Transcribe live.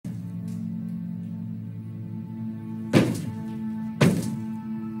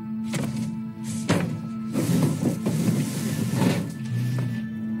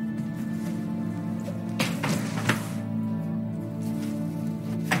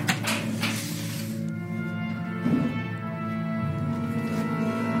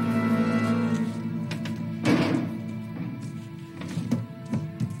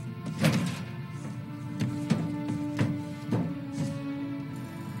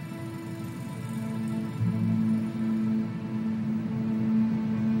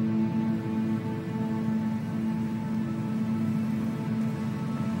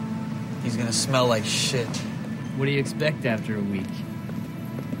he's gonna smell like shit. What do you expect after a week?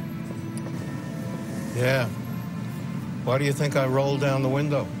 Yeah. Why do you think I rolled down the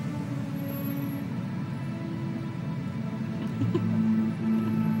window?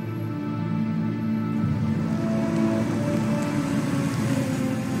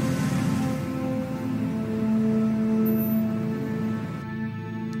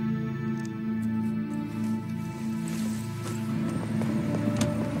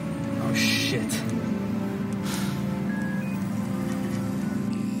 Oh, shit.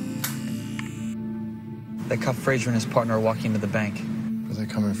 They caught Frazier and his partner walking into the bank. Are they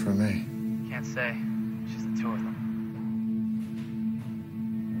coming for me? Can't say. It's just the two of them.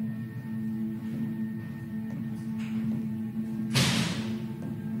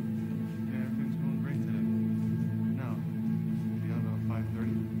 Everything's going great today. Now, be on about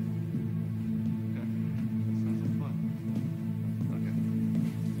 5:30. Okay. Sounds like fun. Okay.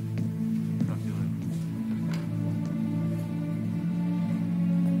 Talk to you later.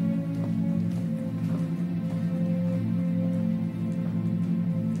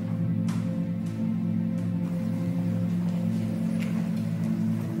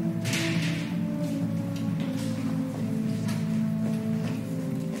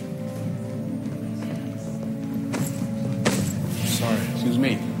 Sorry. Excuse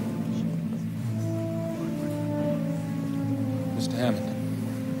me. Mr. Hammond.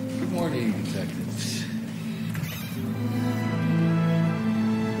 Good morning, detectives.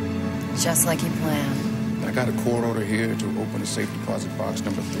 Just like you planned. I got a court order here to open the safe deposit box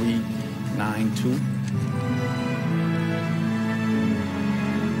number 392.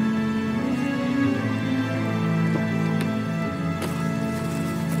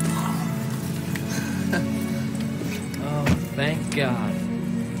 Oh, thank God.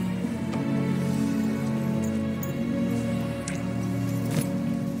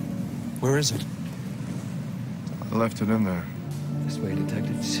 Where is it? I left it in there. This way,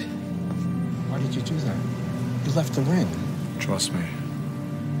 detectives. Why did you do that? You left the ring. Trust me.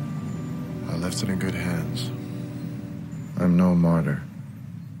 I left it in good hands. I'm no martyr.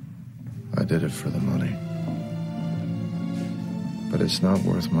 I did it for the money. But it's not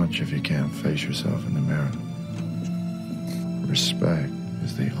worth much if you can't face yourself in the mirror. Respect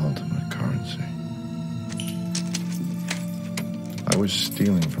is the ultimate currency. I was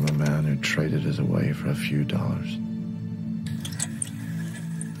stealing from a man who traded us away for a few dollars.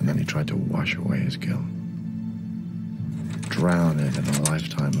 And then he tried to wash away his guilt. Drown it in a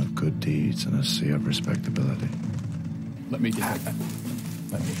lifetime of good deeds and a sea of respectability. Let me get it.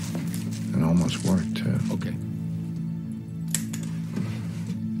 Let me. And almost worked, too. Okay.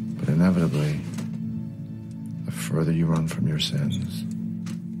 But inevitably, the further you run from your sins,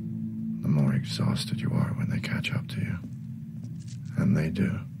 the more exhausted you are when they catch up to you. And they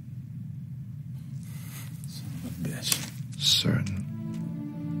do. Son of a bitch. Certain.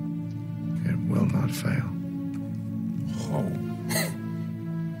 It will not fail. Oh.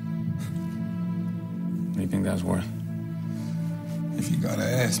 What do you think that's worth? If you gotta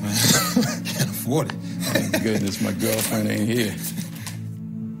ask, man, can't afford it. Thank goodness my girlfriend ain't here.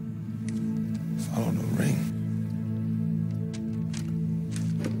 Follow the ring.